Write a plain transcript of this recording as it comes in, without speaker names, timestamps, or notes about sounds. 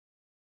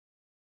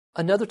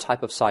Another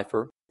type of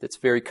cipher that's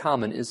very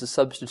common is the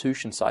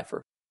substitution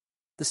cipher.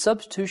 The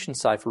substitution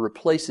cipher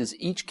replaces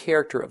each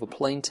character of a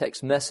plain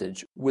text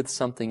message with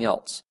something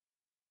else.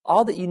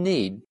 All that you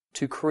need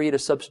to create a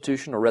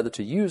substitution, or rather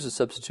to use a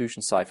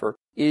substitution cipher,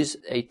 is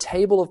a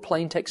table of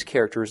plain text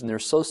characters and their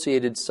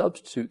associated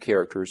substitute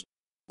characters,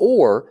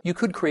 or you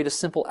could create a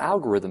simple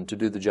algorithm to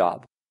do the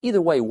job.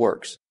 Either way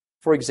works.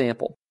 For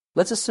example,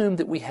 let's assume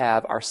that we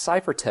have our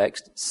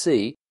ciphertext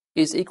C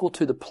is equal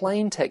to the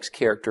plain text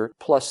character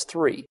plus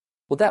 3.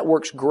 Well, that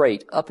works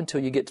great up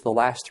until you get to the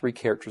last 3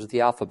 characters of the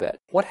alphabet.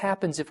 What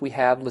happens if we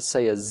have, let's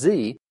say, a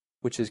Z,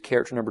 which is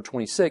character number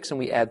 26, and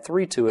we add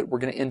 3 to it? We're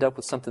going to end up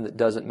with something that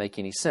doesn't make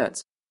any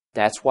sense.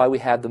 That's why we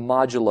have the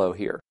modulo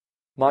here.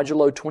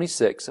 Modulo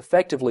 26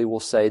 effectively will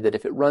say that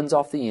if it runs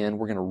off the end,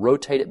 we're going to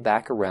rotate it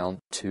back around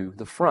to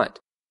the front.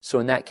 So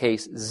in that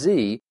case,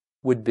 Z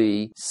would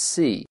be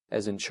C,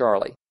 as in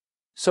Charlie.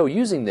 So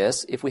using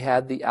this, if we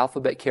had the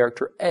alphabet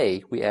character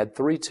A, we add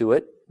 3 to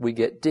it, we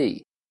get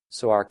D.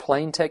 So our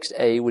plain text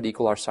A would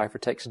equal our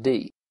ciphertext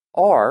D.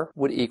 R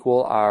would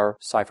equal our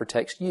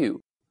ciphertext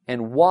U.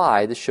 And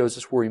Y, this shows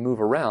us where we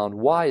move around,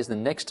 Y is the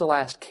next to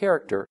last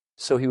character,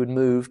 so he would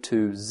move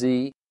to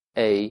Z,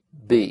 A,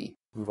 B.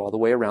 Move all the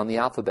way around the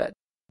alphabet.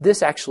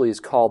 This actually is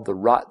called the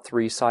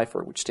ROT3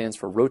 cipher, which stands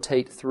for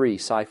Rotate 3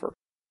 cipher.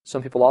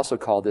 Some people also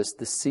call this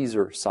the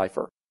Caesar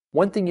cipher.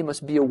 One thing you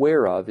must be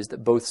aware of is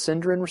that both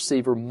sender and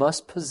receiver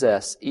must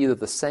possess either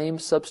the same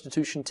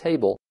substitution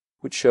table,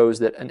 which shows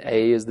that an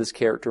A is this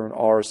character and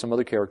R is some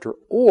other character,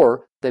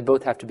 or they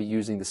both have to be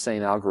using the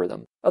same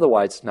algorithm.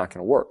 Otherwise, it's not going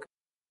to work.